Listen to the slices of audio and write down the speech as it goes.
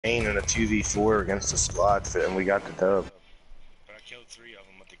In a 2v4 against the squad fit, and we got the dub. But I killed 3 of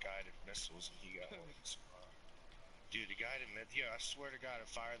them with the guided missiles, and he got one. Dude, the guided yeah, I swear to God, I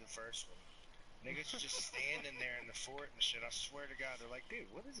fired the first one. Niggas just standing there in the fort and shit. I swear to God, they're like, dude,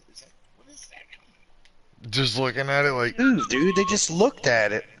 what is it? What is that coming? Just looking at it like, dude, they just looked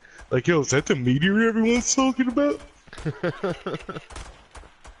at it. Like, yo, is that the meteor everyone's talking about?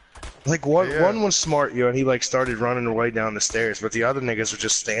 Like, one was smart, and he, like, started running away down the stairs, but the other niggas were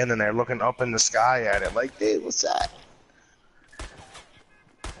just standing there looking up in the sky at it, like, dude, what's that?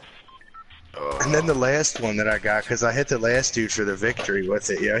 And then the last one that I got, because I hit the last dude for the victory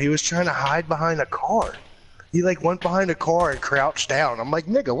with it, he was trying to hide behind a car. He, like, went behind a car and crouched down. I'm like,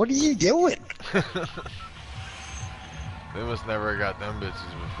 nigga, what are you doing? They must never got them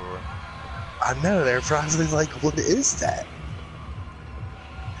bitches before. I know, they're probably like, what is that?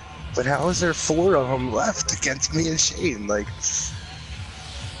 But how is there 4 of them left against me and Shane? Like,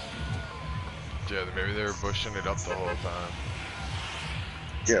 yeah, maybe they were bushing it up the whole time.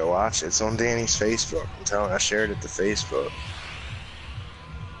 Yeah, watch it. It's on Danny's Facebook. I'm telling you, I shared it to Facebook.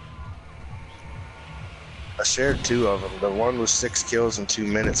 I shared 2 of them. The one was 6 kills in 2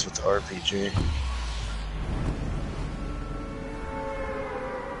 minutes with the RPG.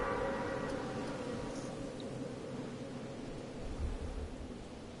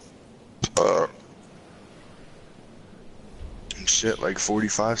 And shit, like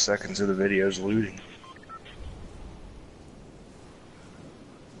 45 seconds of the video is looting.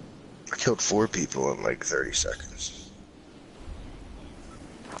 I killed 4 people in like 30 seconds.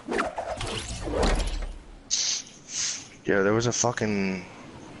 Yeah, there was a fucking...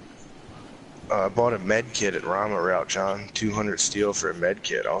 I bought a med kit at Rama Route, John. 200 steel for a med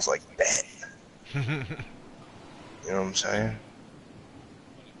kit. I was like, bet. You know what I'm saying?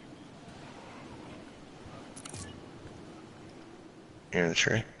 You're in the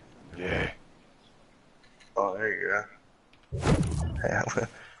tree? Yeah. Oh, there you go. Hey,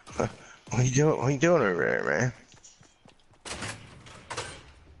 what you doing? What you doing over there, man?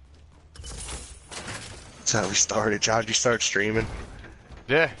 That's how we started. John, you start streaming?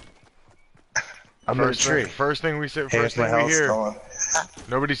 Yeah. I'm in a tree. First thing we said. Hey, First thing my we hear. Gone.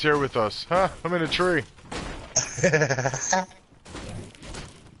 Nobody's here with us. Huh? I'm in a tree.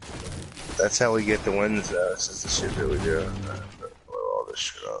 That's how we get the wins, though. This is the shit that we do. Blow all this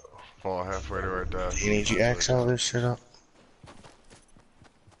shit up. Fall halfway to our death. Do you need you X all this shit up?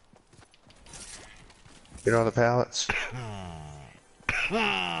 Get all the pallets.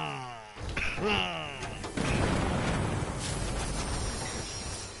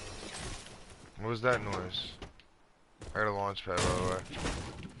 What was that noise? I got a launch pad, by the way.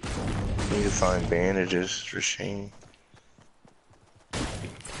 Need to find bandages for Shane.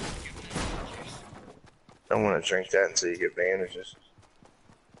 Don't want to drink that until you get bandages.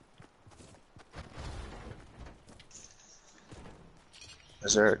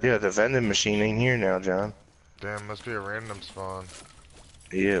 Is there? Yeah, the vending machine ain't here now, John. Damn, must be a random spawn.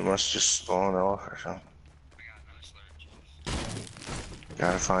 Yeah, it must just spawn off or something.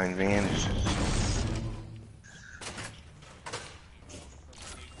 Gotta find bandages.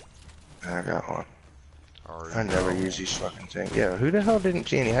 I got one. I never use these fucking things. Yeah, who the hell didn't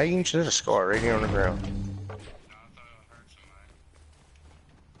Jenny? How you can there's a scar right here on the ground?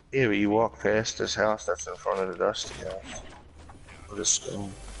 Yeah, but you walk past this house that's in front of the Dusty house. With a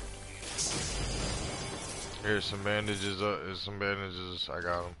stone. Here's some bandages. Here's some bandages. I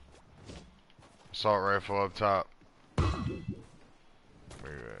got them. Assault rifle up top.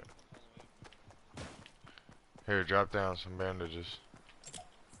 Here, drop down some bandages.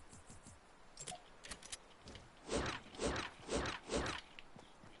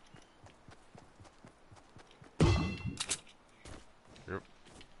 Yep.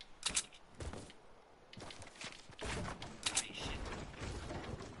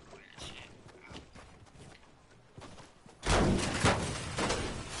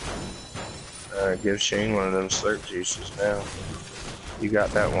 Give Shane one of them slurp juices now. You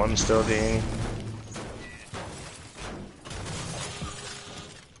got that one still, Danny?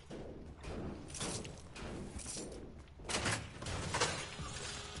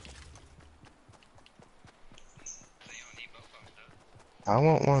 I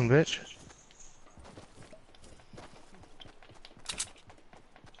want one, bitch.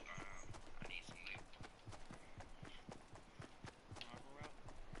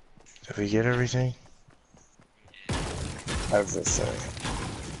 Did we get everything? Everything.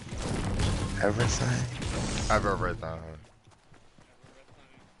 Everything? I have everything.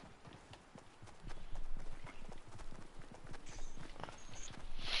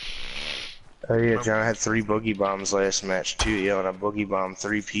 Oh yeah, John, I had 3 boogie bombs last match too, yo, and I boogie bombed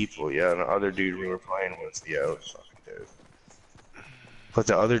 3 people, yo, and the other dude we were playing with, yo, it was fucking dope. But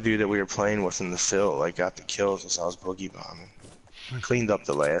the other dude that we were playing with in the field, like, got the kills as I was boogie bombing. Cleaned up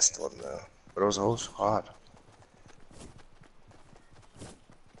the last one though, but it was a whole squad.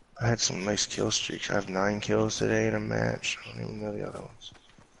 I had some nice kill streaks. I have 9 kills today in a match. I don't even know the other ones.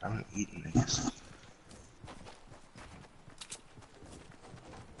 I haven't eaten these.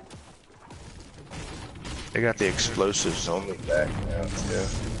 They got the explosives only back now too.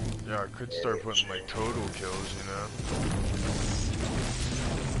 Yeah, I could start putting like total kills, you know.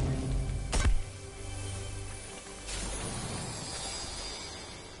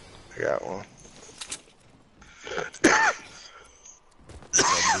 I got one. Got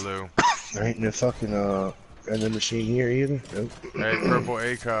blue. There ain't no fucking vending machine here either. Nope. Hey, purple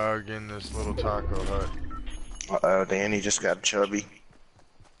ACOG in this little taco hut. Uh-oh, Danny just got chubby.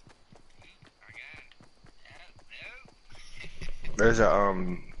 There's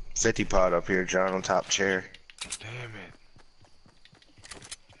a 50 pot up here, John, on top chair. Damn it.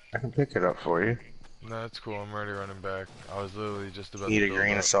 I can pick it up for you. No, that's cool. I'm already running back. I was literally just about Need to a build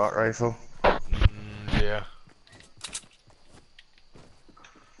green up. assault rifle? Yeah.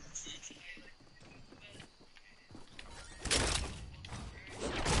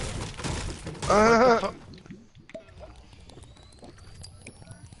 Uh,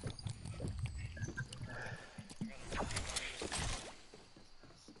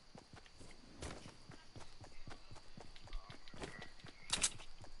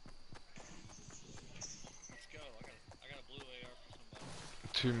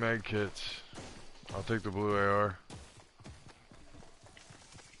 Two med kits. I'll take the blue AR.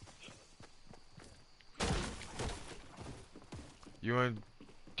 Do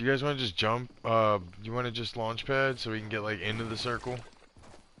you guys want to just jump? You want to just launch pad so we can get like into the circle?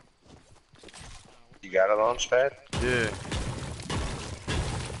 you got a launch pad? Yeah.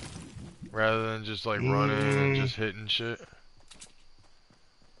 Rather than just like running and just hitting shit.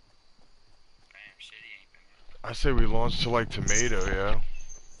 I say we launch to like tomato, yeah.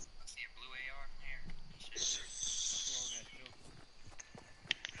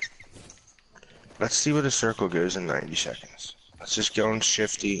 Let's see where the circle goes in 90 seconds. Let's just go on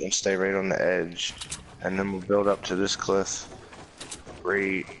shifty and stay right on the edge. And then we'll build up to this cliff.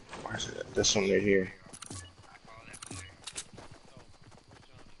 Right, where's it? This one right here.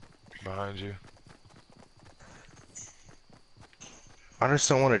 Behind you. I just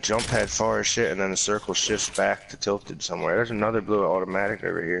don't want to jump pad far as shit and then the circle shifts back to tilted somewhere. There's another blue automatic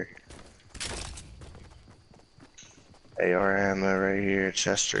over here. AR ammo right here,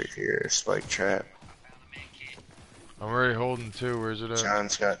 chest right here, spike trap. I'm already holding two. Where's it at?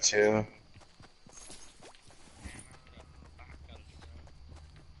 John's got 2. Where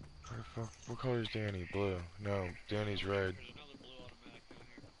the fuck? What color is Danny? Blue. No, Danny's red.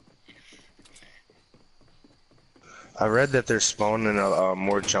 I read that they're spawning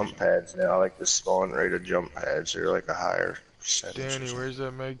more jump pads now, like the spawn rate of jump pads are like a higher percentage. Danny, where's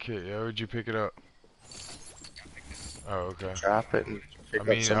that med kit? Yeah, where'd you pick it up? Oh, okay. Drop it and pick I up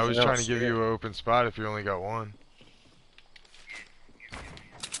mean, I something was trying else, to give yeah. you an open spot if you only got one.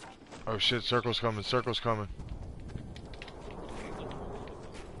 Oh shit, circle's coming, circle's coming.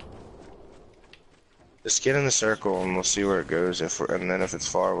 Just get in the circle and we'll see where it goes. And then if it's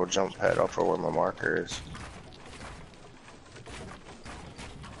far, we'll jump pad up for where my marker is.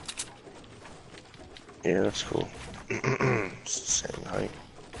 Yeah, that's cool. It's the same height.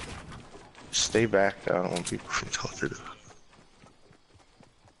 Stay back though, I don't want people from tilted.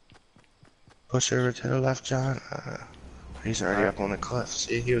 Push over to the left, John. He's already up on the cliff.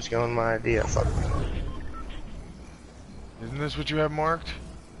 See, he was going my idea. Fuck. Isn't this what you have marked?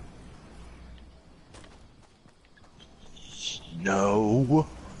 No.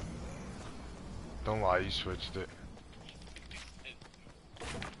 Don't lie, you switched it.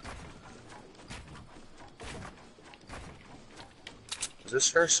 Is this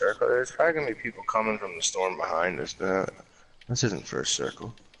first circle? There's probably gonna be people coming from the storm behind us. This isn't first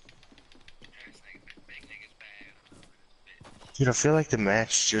circle. Dude, I feel like the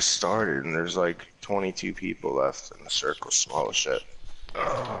match just started and there's like 22 people left and the circle's small as shit.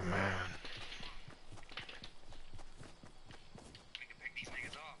 Oh man.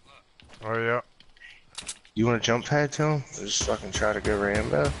 Oh yeah. You want to jump pad to him? Or just fucking try to go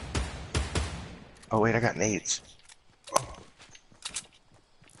Rambo? Oh wait, I got nades. Oh.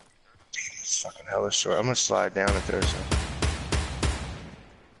 Damn, this fucking hella short. I'm gonna slide down and throw some.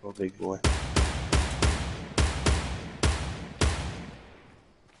 Oh, big boy.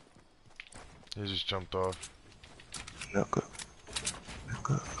 He just jumped off. No good. No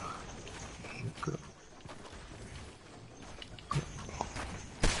good.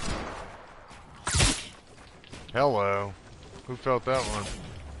 Hello. Who felt that one?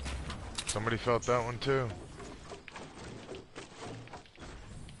 Somebody felt that one too.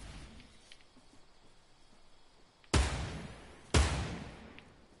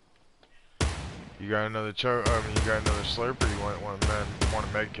 You got another you got another slurp, or you want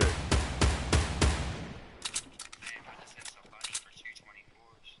a med kit?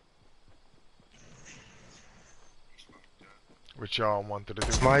 Which y'all wanted to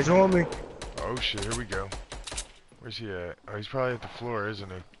do? Somebody's on me. Oh shit, here we go. Where's he at? Oh, he's probably at the floor, isn't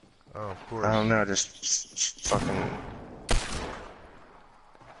he? Oh, of course. I don't know, just fucking...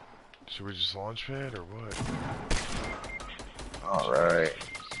 Should we just launch pad or what? Alright.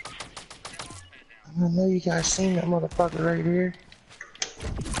 I know you guys seen that motherfucker right here.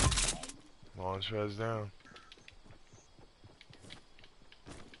 Launch pad's down.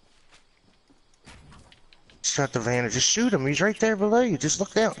 Shut the van and just shoot him. He's right there below you. Just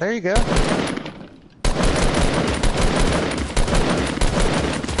look down. There you go.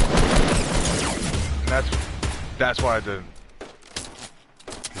 That's why I didn't.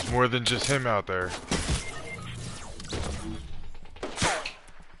 There's more than just him out there.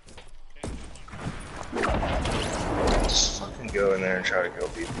 Just fucking go in there and try to kill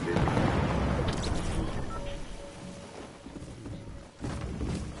people, dude.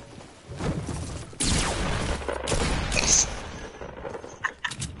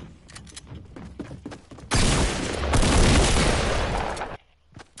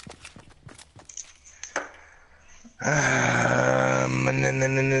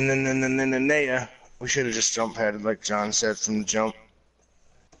 We should have just jump padded like John said from the jump.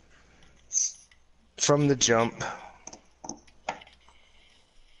 From the jump.